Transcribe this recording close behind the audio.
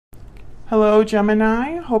Hello,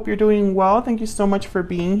 Gemini. Hope you're doing well. Thank you so much for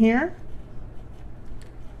being here.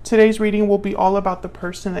 Today's reading will be all about the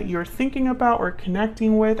person that you're thinking about or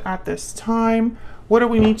connecting with at this time. What do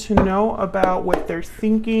we need to know about what they're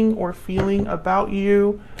thinking or feeling about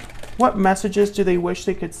you? What messages do they wish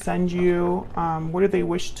they could send you? What do they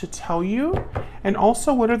wish to tell you? And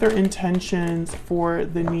also, what are their intentions for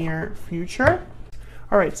the near future?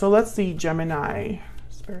 All right, so let's see, Gemini.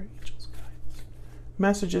 Spirit, angels, guides.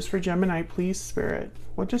 Messages for Gemini, please, Spirit.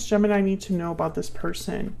 What does Gemini need to know about this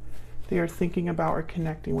person they are thinking about or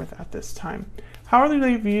connecting with at this time? How do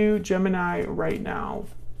they view Gemini right now?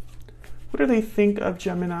 What do they think of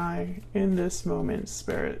Gemini in this moment,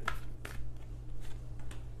 Spirit?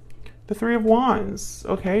 The Three of Wands.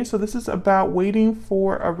 Okay, so this is about waiting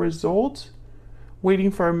for a result, waiting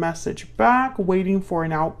for a message back, waiting for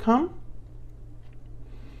an outcome.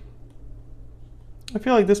 I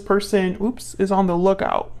feel like this person, is on the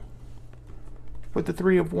lookout with the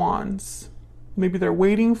Three of Wands. Maybe they're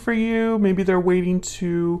waiting for you. Maybe they're waiting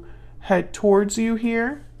to head towards you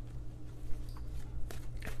here.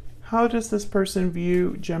 How does this person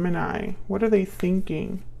view Gemini? What are they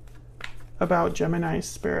thinking about Gemini's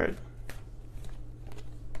spirit?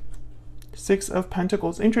 Six of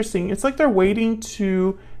Pentacles. Interesting. It's like they're waiting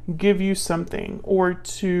to give you something or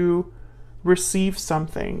to receive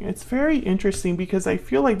something. It's very interesting because I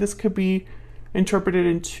feel like this could be interpreted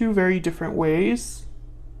in two very different ways.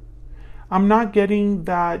 I'm not getting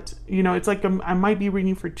that, it's like I might be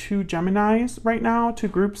reading for two Geminis right now, two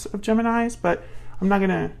groups of Geminis, but I'm not going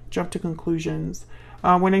to jump to conclusions.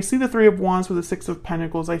 When I see the Three of Wands with the Six of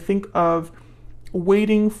Pentacles, I think of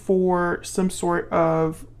waiting for some sort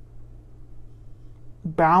of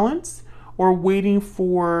balance or waiting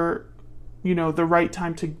for, the right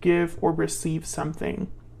time to give or receive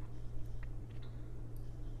something.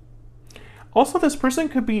 Also, this person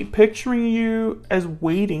could be picturing you as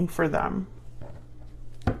waiting for them.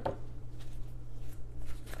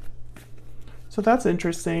 So that's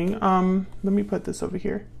interesting. Let me put this over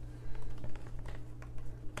here.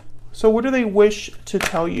 So what do they wish to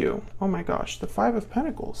tell you? Oh my gosh, the Five of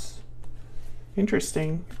Pentacles.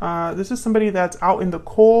 Interesting. This is somebody that's out in the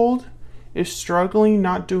cold, is struggling,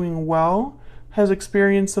 not doing well, has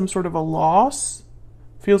experienced some sort of a loss,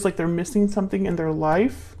 feels like they're missing something in their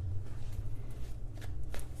life.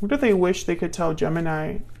 What do they wish they could tell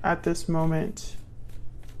Gemini at this moment?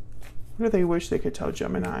 What do they wish they could tell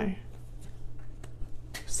Gemini?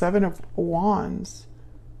 Seven of Wands.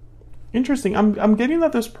 Interesting. I'm getting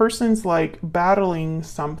that this person's like battling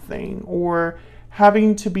something or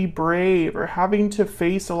having to be brave or having to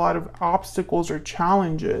face a lot of obstacles or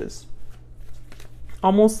challenges.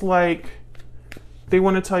 Almost like they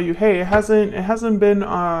want to tell you, hey, it hasn't been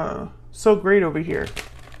so great over here.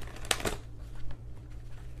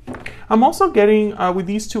 I'm also getting with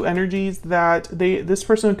these two energies that this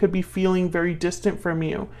person could be feeling very distant from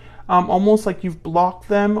you. Almost like you've blocked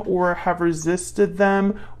them or have resisted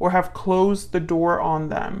them or have closed the door on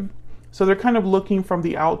them. So they're kind of looking from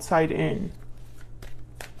the outside in.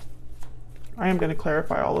 I am going to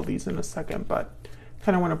clarify all of these in a second, but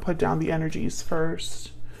kind of want to put down the energies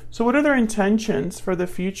first. So what are their intentions for the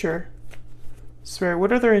future? Spirit,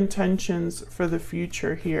 what are their intentions for the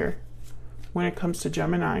future here when it comes to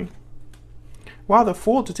Gemini? Wow, the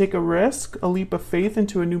Fool, to take a risk, a leap of faith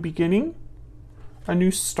into a new beginning, a new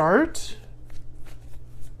start.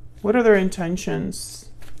 What are their intentions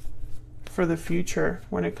for the future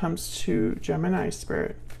when it comes to Gemini,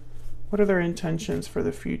 Spirit? What are their intentions for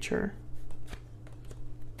the future?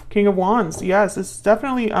 King of Wands. Yes, this is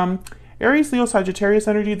definitely Aries, Leo, Sagittarius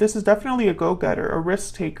energy. This is definitely a go-getter, a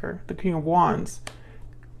risk taker, the King of Wands.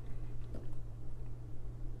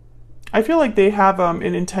 I feel like they have an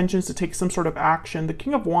intentions to take some sort of action. The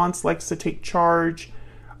King of Wands likes to take charge.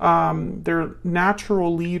 They're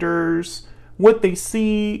natural leaders. What they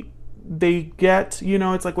see, they get.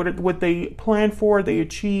 It's like what they plan for, they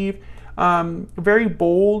achieve. Very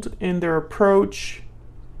bold in their approach.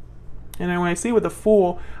 And then when I see with the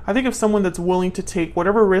Fool, I think of someone that's willing to take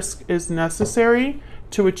whatever risk is necessary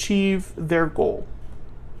to achieve their goal.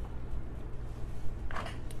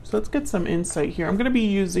 So let's get some insight here. I'm going to be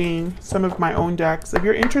using some of my own decks. If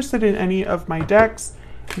you're interested in any of my decks,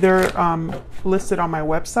 they're listed on my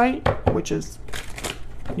website, which is,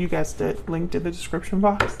 you guessed it, linked in the description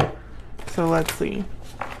box. So let's see.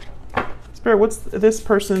 Spirit, what's this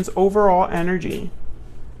person's overall energy?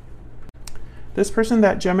 This person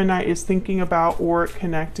that Gemini is thinking about or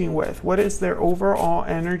connecting with, what is their overall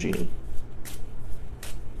energy?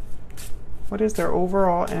 What is their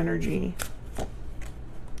overall energy?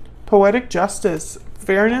 Poetic justice,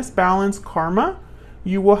 fairness, balance, karma.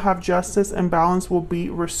 you will have justice and balance will be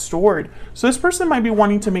restored. So this person might be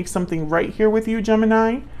wanting to make something right here with you,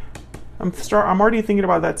 Gemini. I'm already thinking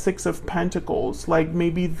about that Six of Pentacles. Like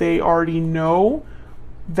maybe they already know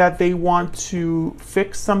that they want to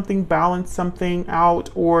fix something, balance something out,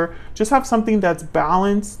 or just have something that's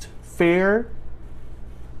balanced, fair.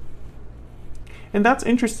 And that's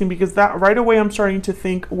interesting because that right away I'm starting to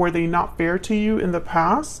think, were they not fair to you in the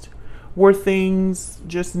past? Were things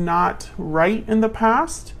just not right in the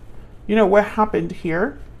past? You know, what happened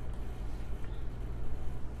here?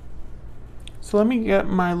 So let me get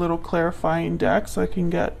my little clarifying deck so I can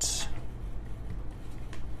get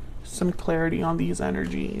some clarity on these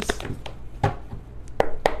energies.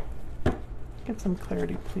 Get some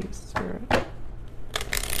clarity, please, Spirit,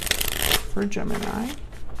 for Gemini.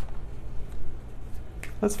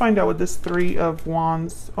 Let's find out what this Three of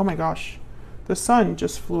Wands, oh my gosh, the sun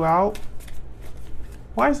just flew out.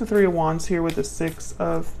 Why is the Three of Wands here with the Six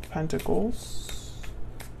of Pentacles?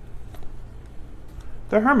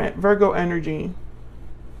 The Hermit, Virgo energy,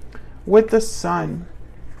 with the sun.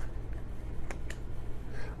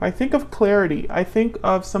 I think of clarity. I think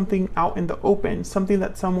of something out in the open, something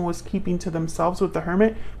that someone was keeping to themselves with the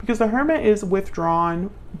Hermit, because the Hermit is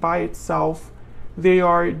withdrawn by itself. They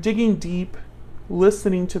are digging deep,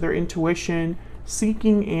 listening to their intuition,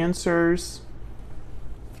 seeking answers.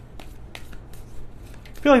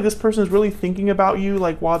 I feel like this person is really thinking about you,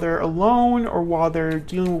 like while they're alone or while they're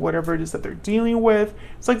dealing with whatever it is that they're dealing with.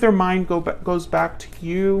 It's like their mind goes back to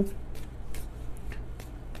you.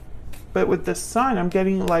 But with the sun, I'm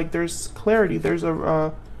getting like there's clarity. There's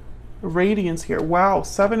a radiance here. Wow,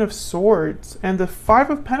 Seven of Swords and the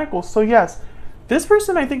Five of Pentacles. So yes, this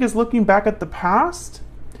person I think is looking back at the past,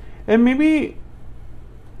 and maybe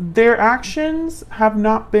their actions have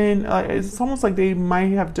not been, it's almost like they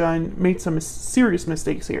might have made some serious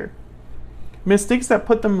mistakes here. Mistakes that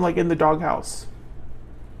put them like in the doghouse.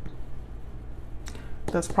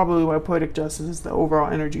 That's probably why poetic justice is the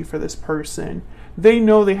overall energy for this person. They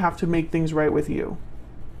know they have to make things right with you.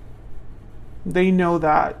 They know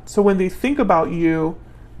that. So when they think about you,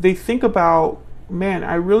 they think about, man,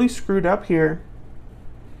 I really screwed up here.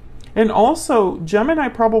 And also, Gemini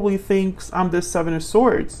probably thinks I'm this Seven of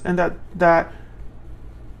Swords, and that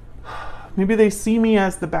maybe they see me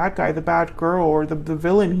as the bad guy, the bad girl, or the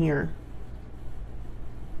villain here.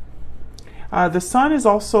 The sun is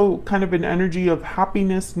also kind of an energy of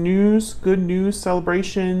happiness, news, good news,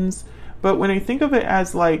 celebrations. But when I think of it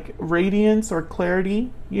as like radiance or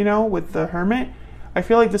clarity, you know, with the Hermit, I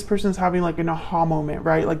feel like this person's having like an aha moment,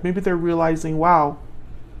 right? Like maybe they're realizing, wow,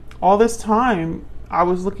 all this time I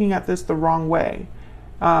was looking at this the wrong way.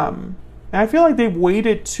 And I feel like they've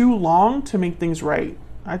waited too long to make things right.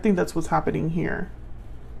 I think that's what's happening here.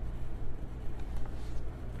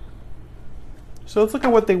 So let's look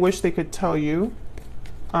at what they wish they could tell you.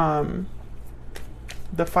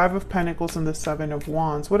 The Five of Pentacles and the Seven of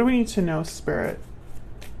Wands. What do we need to know, Spirit,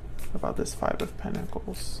 about this Five of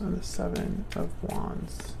Pentacles and the Seven of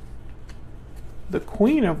Wands? The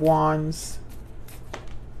Queen of Wands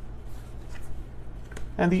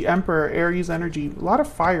and the Emperor, Aries energy. A lot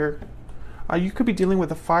of fire. You could be dealing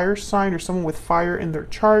with a fire sign or someone with fire in their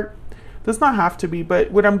chart. Does not have to be,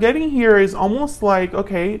 but what I'm getting here is almost like,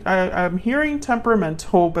 okay, I'm hearing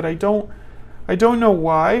temperamental, but I don't know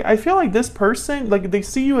why. I feel like this person, like they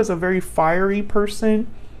see you as a very fiery person,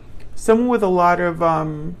 someone with a lot of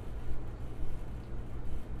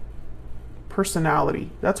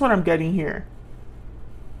personality. That's what I'm getting here.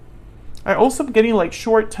 I also am getting like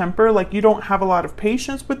short temper, like you don't have a lot of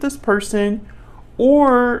patience with this person,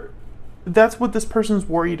 or that's what this person's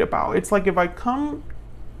worried about. It's like if I come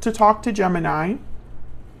to talk to Gemini,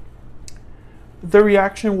 the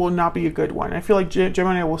reaction will not be a good one. I feel like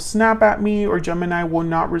Gemini will snap at me, or Gemini will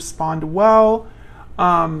not respond well.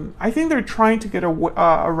 I think they're trying to get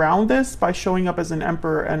around this by showing up as an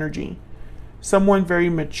Emperor energy. Someone very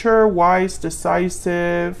mature, wise,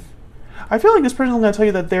 decisive. I feel like this person is going to tell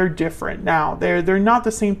you that they're different now. They're not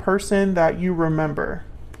the same person that you remember.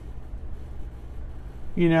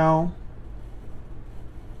 You know?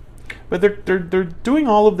 But they're doing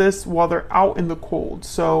all of this while they're out in the cold.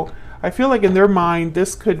 So I feel like in their mind,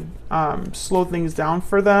 this could slow things down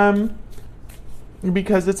for them,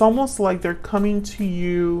 because it's almost like they're coming to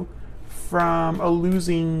you from a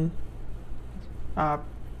losing, how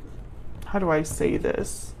do I say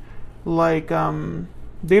this? Like,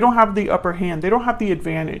 they don't have the upper hand. They don't have the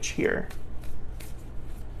advantage here.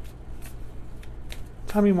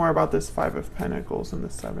 Tell me more about this Five of Pentacles and the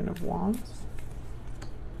Seven of Wands.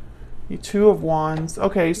 The Two of Wands.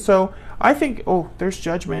 Okay, so I think, oh, there's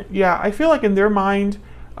Judgment. Yeah, I feel like in their mind,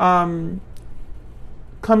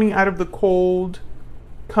 coming out of the cold,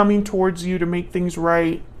 coming towards you to make things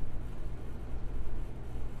right,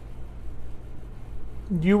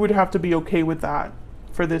 you would have to be okay with that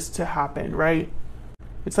for this to happen, right?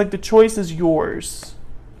 It's like the choice is yours.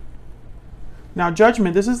 Now,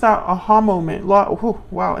 Judgment, this is that aha moment.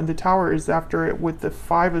 Wow, and the Tower is after it with the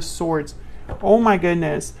 5 of Swords. Oh my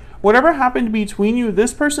goodness. Whatever happened between you,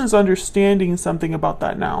 this person's understanding something about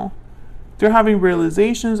that now. They're having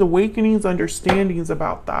realizations, awakenings, understandings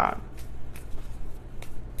about that.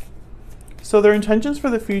 So their intentions for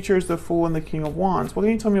the future is the Fool and the King of Wands. What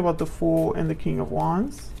can you tell me about the Fool and the King of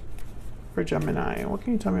Wands for Gemini? What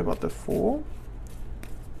can you tell me about the Fool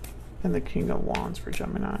and the King of Wands for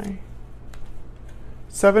Gemini?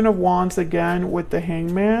 7 of Wands again with the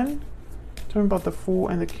Hangman. Tell me about the Fool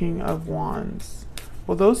and the King of Wands.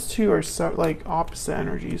 Well, those two are so, like opposite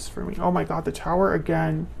energies for me. Oh my God, the Tower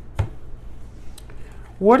again.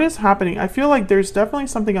 What is happening? I feel like there's definitely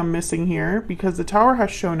something I'm missing here because the Tower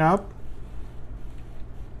has shown up.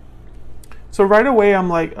 So right away, I'm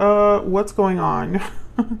like, what's going on?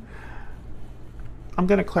 I'm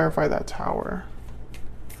going to clarify that Tower.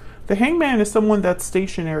 The Hangman is someone that's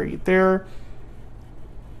stationary. They're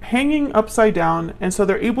hanging upside down, and so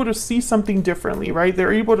they're able to see something differently, right?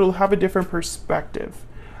 They're able to have a different perspective.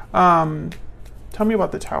 Tell me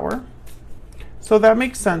about the Tower. So that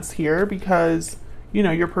makes sense here because, you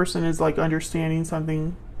know, your person is like understanding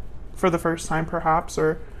something for the first time perhaps,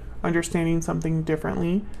 or understanding something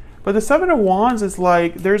differently. But the 7 of Wands is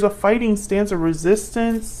like, there's a fighting stance, a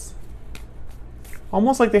resistance.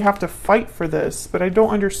 Almost like they have to fight for this, but I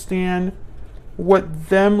don't understand what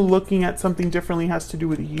them looking at something differently has to do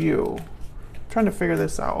with you. I'm trying to figure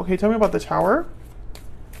this out. Okay, tell me about the Tower.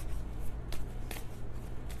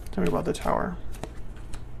 Tell me about the Tower.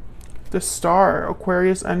 The Star,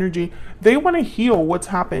 Aquarius energy. They want to heal what's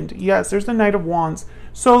happened. Yes, there's the Knight of Wands.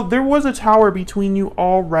 So there was a Tower between you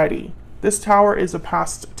already. This Tower is a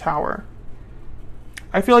past Tower.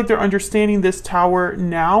 I feel like they're understanding this Tower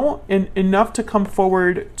now and enough to come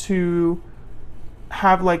forward to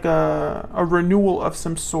have like a renewal of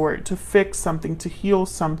some sort, to fix something, to heal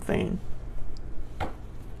something.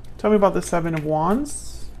 Tell me about the 7 of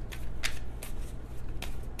Wands.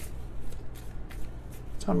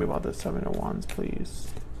 Tell me about the 7 of Wands, please.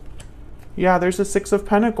 Yeah, there's a 6 of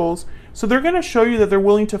Pentacles. So they're going to show you that they're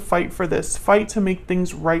willing to fight for this, fight to make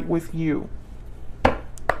things right with you.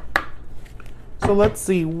 So let's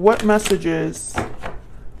see, what messages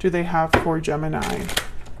do they have for Gemini?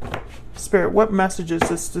 Spirit, what messages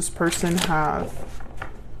does this person have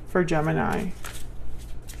for Gemini?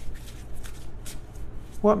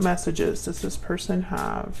 What messages does this person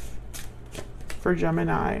have for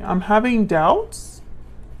Gemini? I'm having doubts.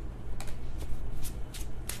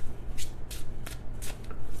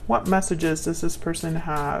 What messages does this person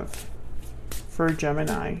have for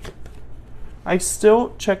Gemini? I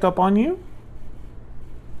still check up on you.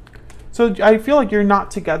 So I feel like you're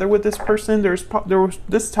not together with this person.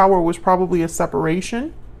 This Tower was probably a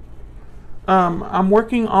separation. I'm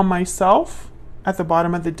working on myself at the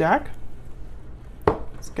bottom of the deck.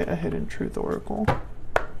 Let's get a Hidden Truth Oracle.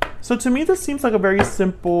 So to me, this seems like a very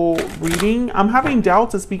simple reading. I'm having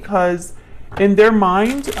doubts is because in their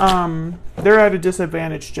mind, they're at a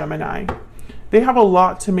disadvantage, Gemini. They have a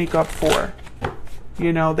lot to make up for.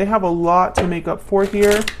 You know, they have a lot to make up for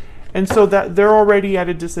here. And so that they're already at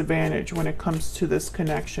a disadvantage when it comes to this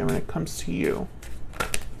connection, when it comes to you.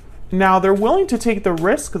 Now, they're willing to take the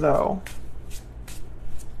risk, though.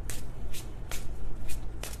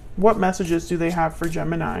 What messages do they have for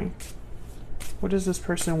Gemini? What does this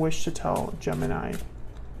person wish to tell Gemini?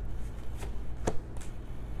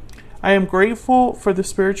 I am grateful for the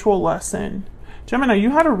spiritual lesson. Gemini,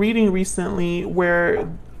 you had a reading recently where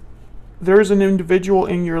there's an individual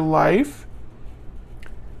in your life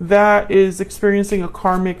that is experiencing a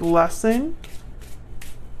karmic lesson.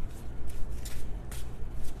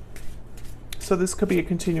 So this could be a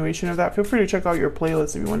continuation of that. Feel free to check out your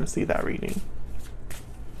playlist if you want to see that reading.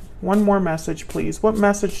 One more message, please. What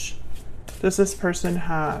message does this person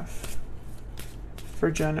have for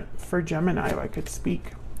Gemini, if I could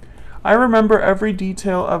speak? I remember every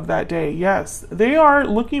detail of that day. Yes, they are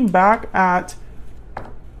looking back at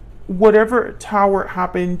whatever Tower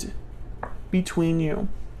happened between you.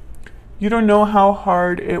 You don't know how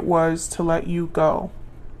hard it was to let you go.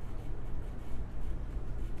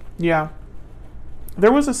 Yeah.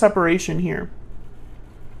 There was a separation here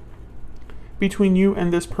between you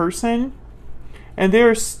and this person, and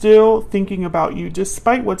they're still thinking about you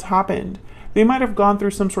despite what's happened. They might have gone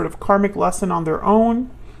through some sort of karmic lesson on their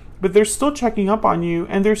own, but they're still checking up on you,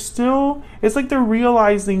 and it's like they're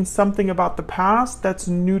realizing something about the past that's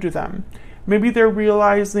new to them. Maybe they're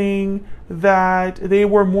realizing that they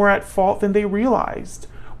were more at fault than they realized.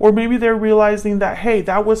 Or maybe they're realizing that, hey,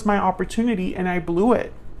 that was my opportunity and I blew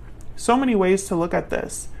it. So many ways to look at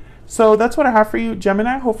this. So that's what I have for you,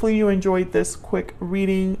 Gemini. Hopefully you enjoyed this quick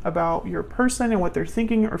reading about your person and what they're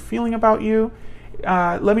thinking or feeling about you.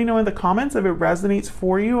 Let me know in the comments if it resonates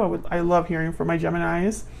for you. I love hearing from my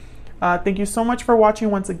Geminis. Thank you so much for watching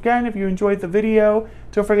once again. If you enjoyed the video,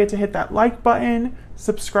 don't forget to hit that like button,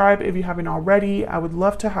 subscribe if you haven't already. I would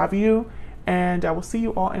love to have you, and I will see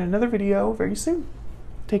you all in another video very soon.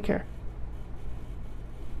 Take care.